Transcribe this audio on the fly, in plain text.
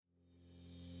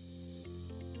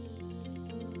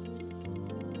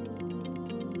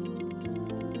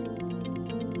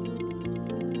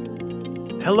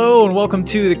Hello and welcome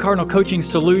to the Cardinal Coaching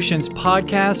Solutions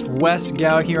podcast. Wes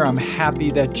Gow here. I'm happy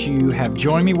that you have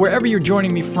joined me. Wherever you're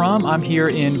joining me from, I'm here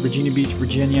in Virginia Beach,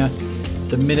 Virginia,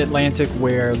 the Mid-Atlantic,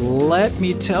 where, let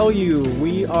me tell you,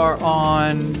 we are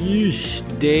on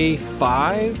day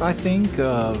 5, I think,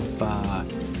 of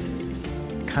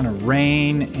kind of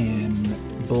rain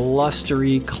and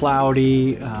blustery,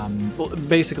 cloudy.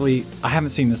 Basically, I haven't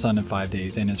seen the sun in 5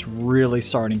 days, and it's really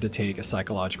starting to take a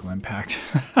psychological impact.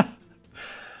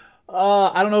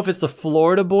 I don't know if it's the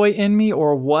Florida boy in me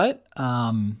or what,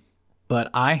 but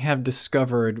I have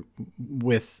discovered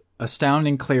with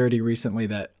astounding clarity recently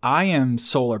that I am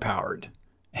solar powered.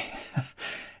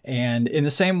 And in the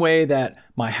same way that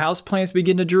my houseplants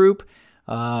begin to droop,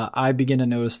 I begin to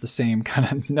notice the same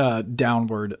kind of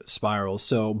downward spiral.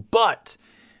 But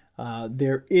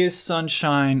there is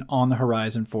sunshine on the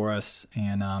horizon for us.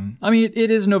 And it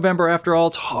is November after all.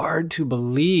 It's hard to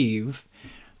believe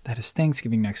that is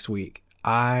Thanksgiving next week.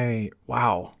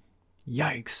 Wow,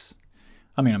 yikes.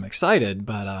 I'm excited,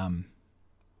 but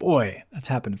boy, that's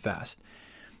happened fast.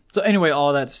 So anyway,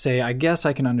 all that to say, I guess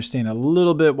I can understand a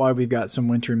little bit why we've got some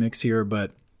winter mix here,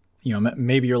 but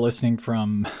maybe you're listening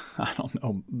from, I don't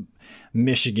know,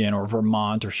 Michigan or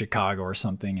Vermont or Chicago or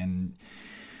something, and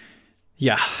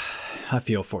yeah, I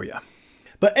feel for you.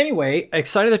 But anyway,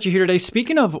 excited that you're here today.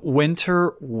 Speaking of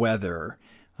winter weather,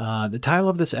 the title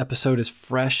of this episode is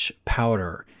Fresh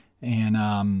Powder, and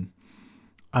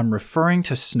I'm referring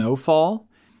to snowfall.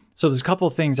 So there's a couple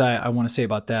of things I want to say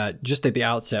about that just at the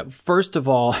outset. First of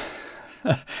all,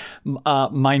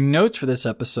 my notes for this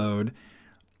episode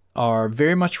are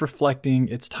very much reflecting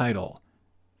its title,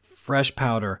 Fresh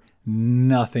Powder,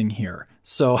 Nothing Here.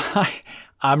 So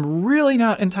I'm really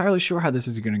not entirely sure how this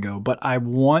is going to go, but I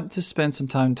want to spend some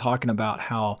time talking about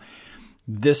how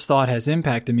this thought has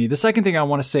impacted me. The second thing I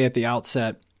want to say at the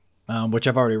outset, which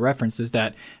I've already referenced, is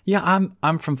that,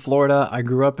 I'm from Florida. I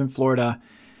grew up in Florida,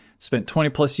 spent 20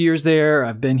 plus years there.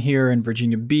 I've been here in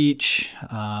Virginia Beach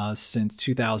since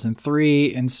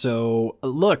 2003. And so,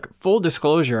 look, full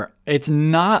disclosure, it's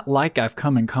not like I've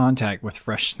come in contact with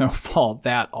fresh snowfall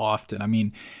that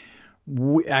often.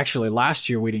 Actually, last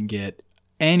year we didn't get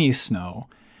any snow.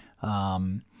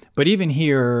 But even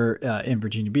here in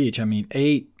Virginia Beach,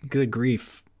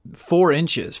 4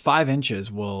 inches, 5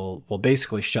 inches will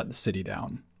basically shut the city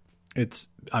down. It's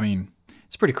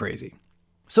pretty crazy.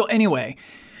 So anyway,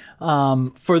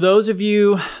 for those of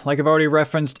you, like I've already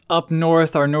referenced, up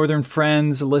north, our northern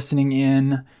friends listening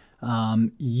in,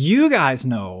 you guys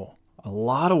know a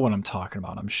lot of what I'm talking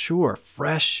about, I'm sure.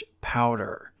 Fresh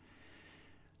powder.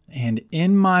 And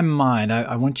in my mind,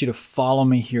 I want you to follow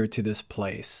me here to this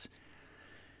place.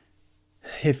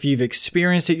 If you've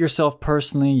experienced it yourself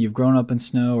personally, you've grown up in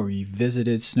snow, or you've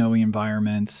visited snowy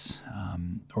environments,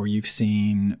 or you've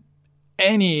seen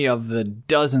any of the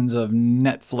dozens of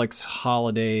Netflix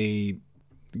holiday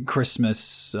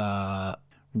Christmas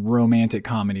romantic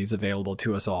comedies available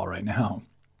to us all right now,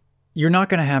 you're not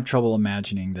going to have trouble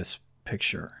imagining this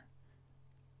picture.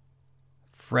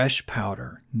 Fresh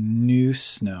powder, new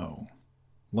snow.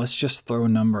 Let's just throw a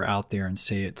number out there and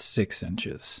say it's 6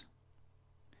 inches.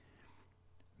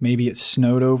 Maybe it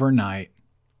snowed overnight.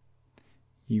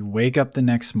 You wake up the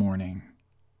next morning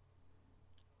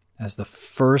as the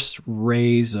first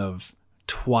rays of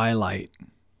twilight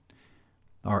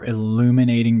are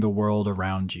illuminating the world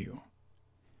around you.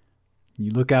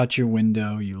 You look out your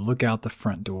window, you look out the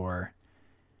front door,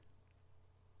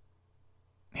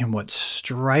 and what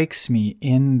strikes me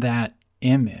in that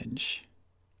image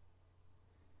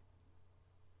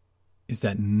is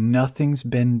that nothing's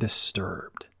been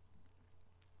disturbed.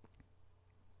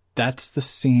 That's the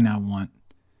scene I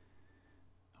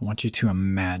want you to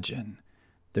imagine.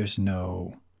 There's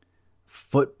no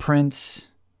footprints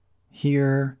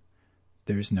here.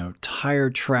 There's no tire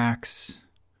tracks.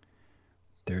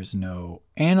 There's no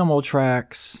animal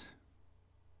tracks.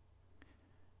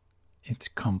 It's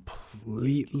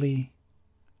completely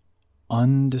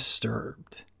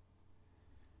undisturbed.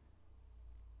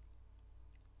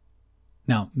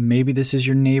 Now, maybe this is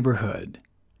your neighborhood.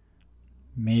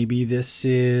 Maybe this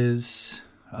is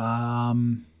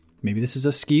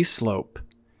a ski slope,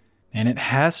 and it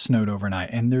has snowed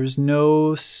overnight, and there's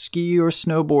no ski or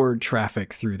snowboard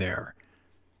traffic through there.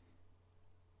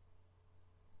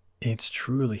 It's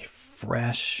truly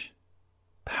fresh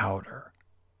powder,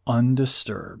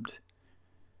 undisturbed.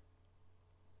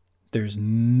 There's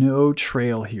no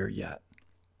trail here yet.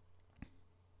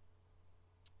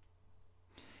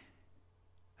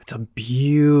 It's a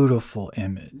beautiful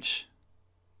image.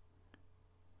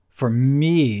 For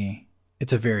me,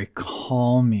 it's a very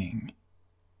calming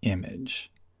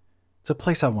image. It's a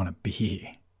place I want to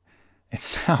be. It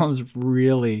sounds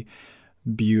really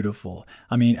beautiful.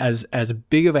 I mean, as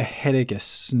big of a headache as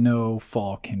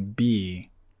snowfall can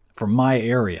be for my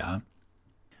area,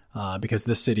 because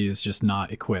this city is just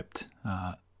not equipped,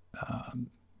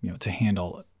 to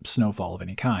handle snowfall of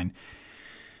any kind.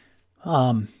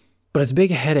 But as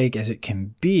big a headache as it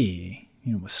can be,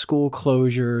 with school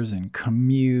closures and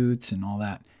commutes and all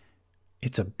that,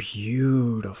 it's a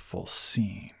beautiful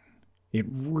scene. It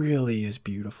really is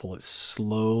beautiful. It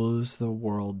slows the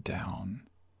world down.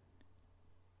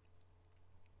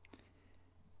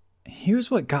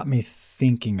 Here's what got me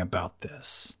thinking about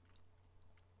this.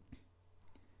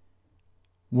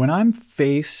 When I'm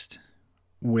faced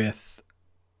with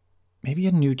maybe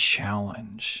a new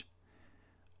challenge,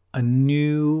 a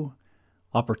new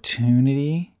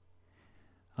opportunity,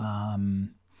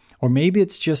 or maybe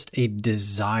it's just a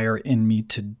desire in me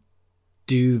to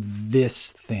do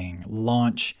this thing,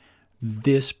 launch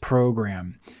this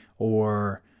program,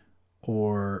 or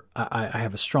I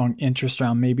have a strong interest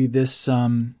around maybe this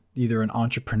either an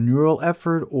entrepreneurial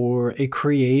effort or a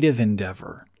creative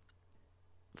endeavor.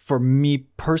 For me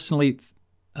personally,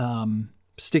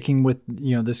 sticking with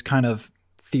this kind of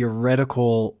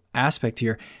theoretical aspect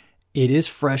here, it is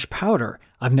fresh powder.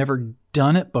 I've never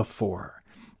done it before.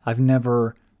 I've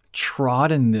never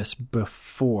trodden this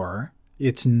before.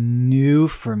 It's new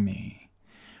for me.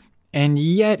 And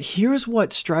yet, here's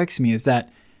what strikes me is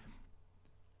that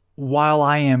while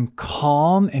I am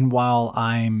calm and while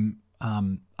I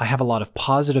have a lot of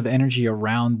positive energy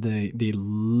around the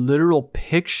literal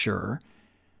picture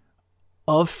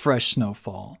of fresh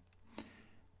snowfall,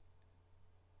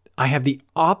 I have the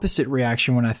opposite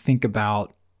reaction when I think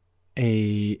about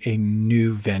a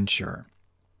new venture.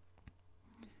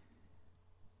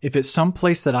 If it's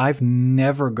someplace that I've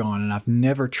never gone and I've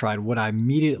never tried, what I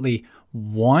immediately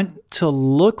want to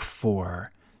look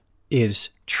for is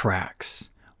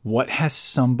tracks. What has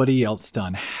somebody else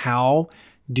done? How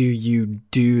do you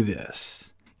do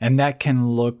this? And that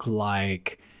can look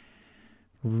like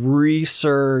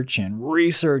research and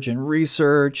research and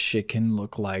research. It can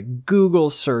look like Google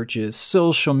searches,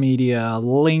 social media,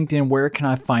 LinkedIn. Where can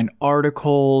I find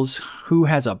articles? Who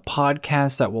has a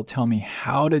podcast that will tell me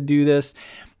how to do this?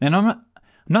 And I'm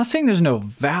not saying there's no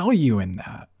value in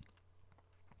that.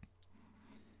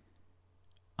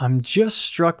 I'm just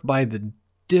struck by the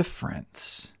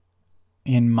difference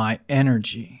in my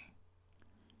energy.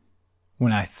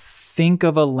 When I think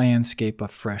of a landscape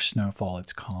of fresh snowfall,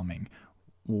 it's calming.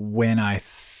 When I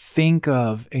think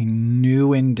of a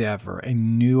new endeavor, a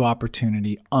new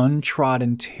opportunity,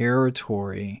 untrodden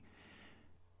territory,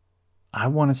 I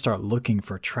want to start looking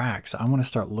for tracks. I want to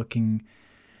start looking.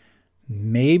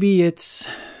 Maybe it's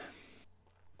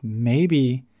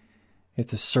a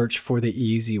search for the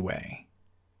easy way.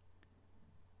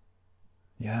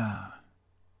 Yeah.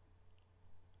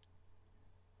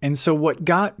 And so what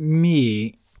got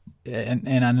me,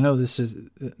 and I know this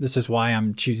is why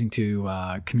I'm choosing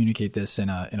to communicate this in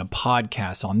a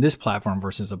podcast on this platform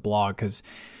versus a blog, because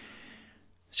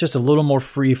it's just a little more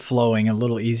free flowing, a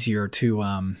little easier to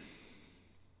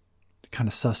kind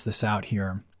of suss this out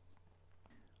here.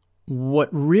 What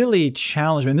really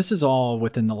challenged me, and this is all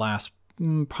within the last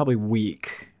probably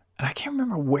week, and I can't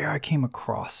remember where I came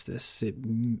across this.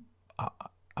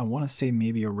 I want to say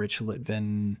maybe a Rich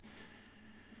Litvin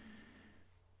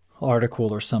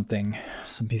article or something,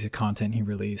 some piece of content he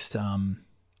released.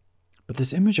 But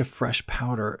this image of fresh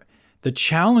powder, the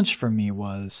challenge for me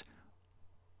was,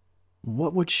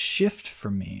 what would shift for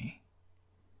me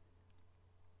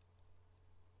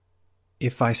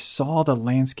if I saw the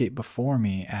landscape before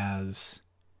me as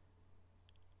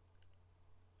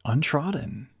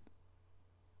untrodden?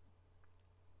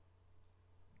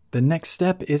 The next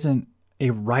step isn't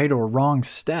a right or wrong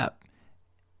step.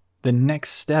 The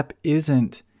next step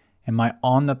isn't, am I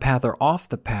on the path or off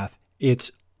the path?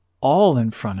 It's all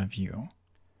in front of you.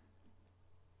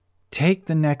 Take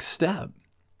the next step.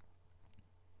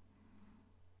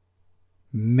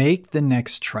 Make the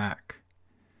next track.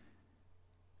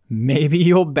 Maybe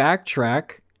you'll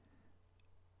backtrack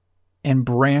and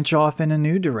branch off in a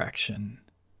new direction.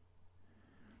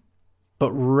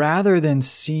 But rather than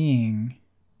seeing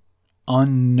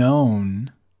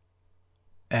unknown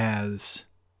as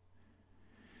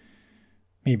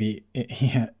maybe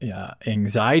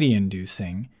anxiety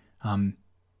inducing,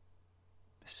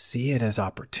 see it as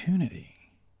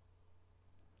opportunity.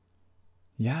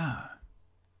 Yeah.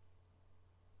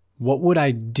 What would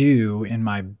I do in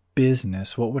my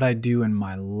business? What would I do in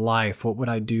my life? What would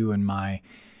I do in my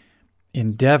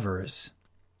endeavors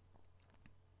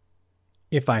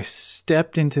if I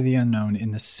stepped into the unknown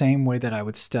in the same way that I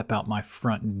would step out my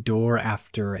front door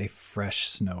after a fresh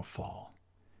snowfall.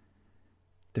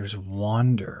 There's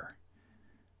wonder.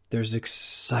 There's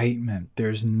excitement.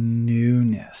 There's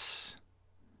newness.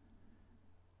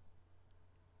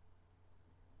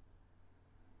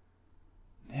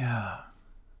 Yeah.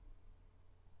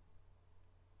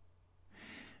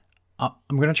 I'm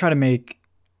going to try to make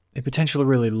a potentially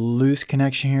really loose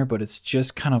connection here, but it's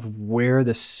just kind of where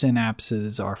the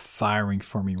synapses are firing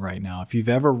for me right now. If you've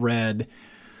ever read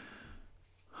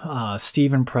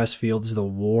Stephen Pressfield's The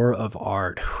War of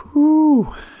Art,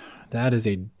 that is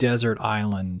a desert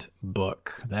island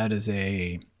book. That is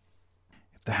if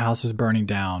the house is burning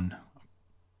down,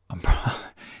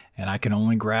 and I can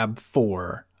only grab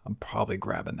 4, I'm probably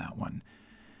grabbing that one.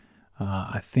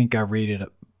 I think I read it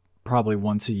probably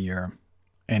once a year,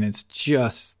 and it's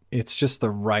just the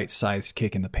right size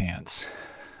kick in the pants.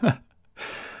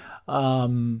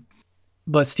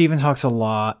 But Stephen talks a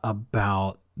lot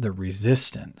about the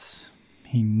resistance.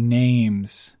 He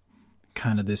names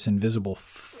kind of this invisible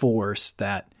force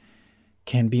that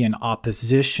can be in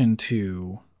opposition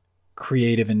to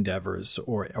creative endeavors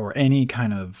or any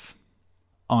kind of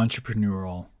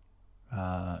entrepreneurial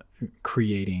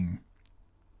creating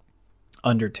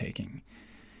undertaking.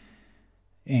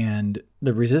 And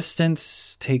the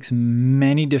resistance takes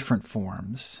many different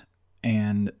forms,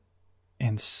 and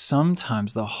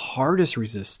sometimes the hardest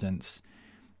resistance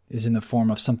is in the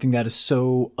form of something that is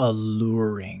so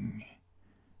alluring.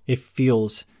 It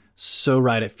feels so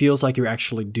right. It feels like you're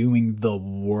actually doing the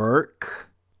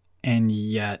work, and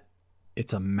yet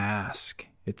it's a mask.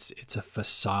 It's a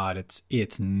facade.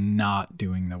 It's not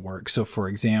doing the work. So, for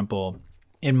example,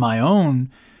 in my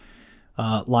own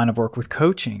line of work with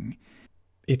coaching,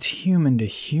 it's human to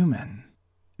human.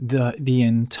 The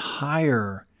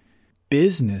entire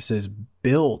business is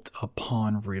built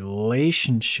upon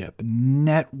relationship,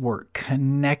 network,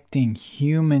 connecting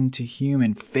human to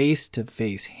human, face to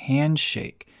face,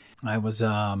 handshake. I was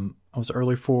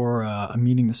early for a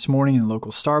meeting this morning in the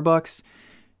local Starbucks.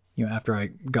 After I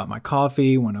got my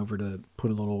coffee, went over to put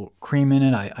a little cream in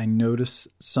it, I noticed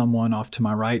someone off to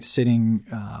my right sitting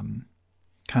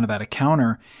kind of at a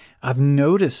counter. I've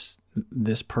noticed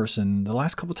this person the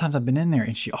last couple times I've been in there,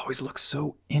 and she always looks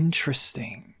so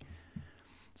interesting.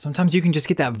 Sometimes you can just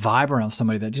get that vibe around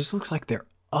somebody that just looks like they're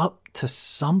up to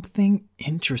something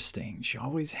interesting. She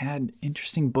always had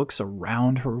interesting books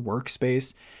around her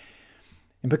workspace.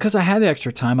 And because I had the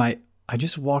extra time, I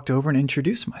just walked over and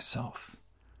introduced myself.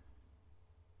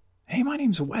 Hey, my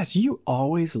name's Wes. You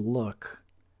always look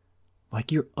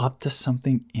like you're up to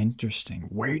something interesting.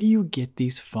 Where do you get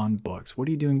these fun books? What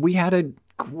are you doing? We had a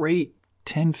great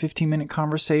 10, 15-minute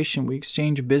conversation. We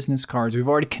exchanged business cards. We've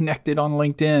already connected on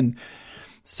LinkedIn.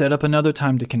 Set up another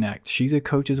time to connect. She's a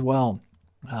coach as well.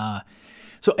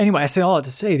 So anyway, I say all that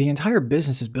to say the entire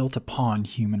business is built upon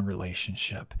human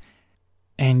relationship.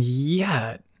 And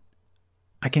yet,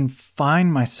 I can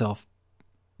find myself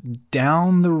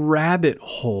down the rabbit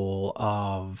hole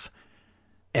of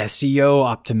SEO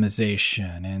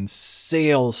optimization and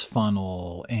sales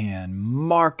funnel and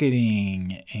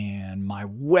marketing and my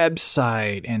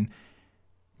website. And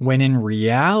when in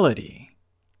reality,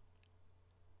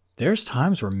 there's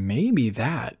times where maybe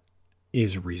that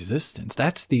is resistance.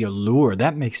 That's the allure.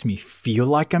 That makes me feel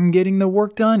like I'm getting the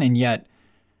work done. And yet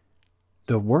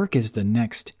the work is the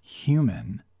next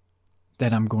human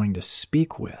that I'm going to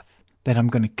speak with, that I'm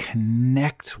going to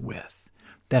connect with,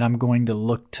 that I'm going to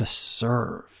look to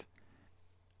serve.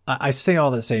 I say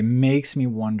all that to say, it makes me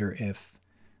wonder if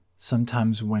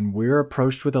sometimes when we're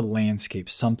approached with a landscape,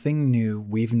 something new,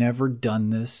 we've never done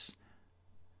this,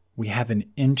 we have an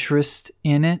interest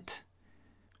in it,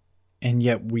 and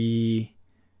yet we,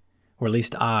 or at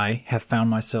least I, have found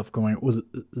myself going, well,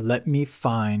 let me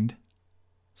find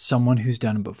someone who's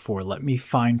done it before. Let me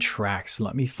find tracks.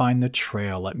 Let me find the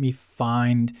trail. Let me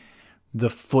find the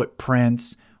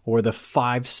footprints or the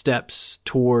 5 steps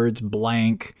towards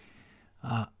blank.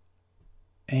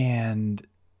 And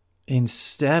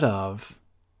instead of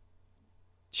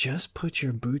just put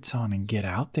your boots on and get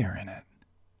out there in it.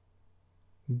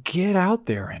 Get out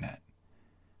there in it.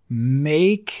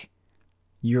 Make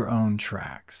your own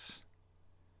tracks.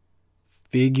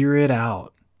 Figure it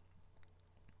out.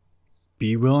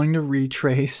 Be willing to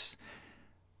retrace,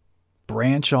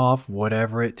 branch off,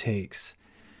 whatever it takes.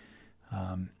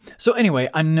 So anyway,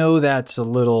 I know that's a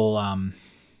little,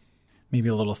 maybe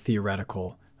a little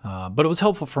theoretical, but it was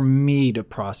helpful for me to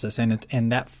process.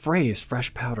 And that phrase,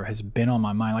 fresh powder, has been on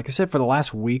my mind, like I said, for the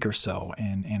last week or so.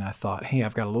 And I thought, hey,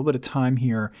 I've got a little bit of time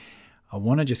here. I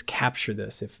want to just capture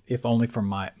this, if only for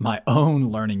my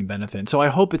own learning benefit. So I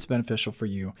hope it's beneficial for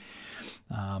you.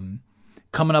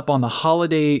 Coming up on the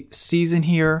holiday season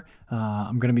here,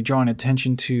 I'm going to be drawing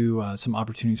attention to some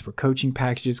opportunities for coaching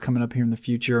packages coming up here in the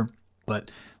future.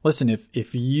 But listen,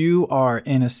 if you are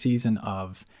in a season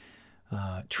of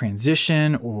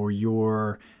transition, or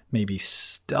you're maybe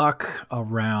stuck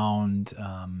around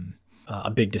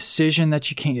a big decision that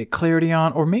you can't get clarity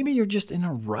on, or maybe you're just in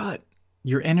a rut,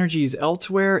 your energy is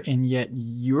elsewhere, and yet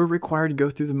you're required to go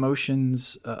through the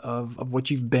motions of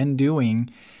what you've been doing,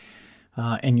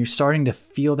 and you're starting to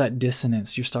feel that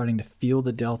dissonance, you're starting to feel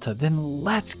the delta, then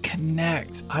let's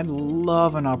connect. I'd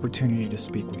love an opportunity to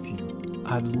speak with you.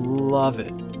 I'd love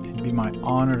it. It'd be my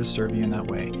honor to serve you in that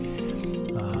way.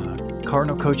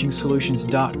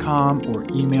 CardinalCoachingSolutions.com, or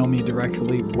email me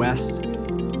directly, Wes,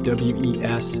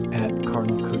 W-E-S, at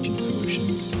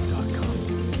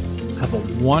CardinalCoachingSolutions.com. Have a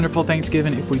wonderful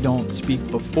Thanksgiving if we don't speak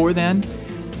before then,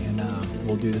 and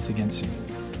we'll do this again soon.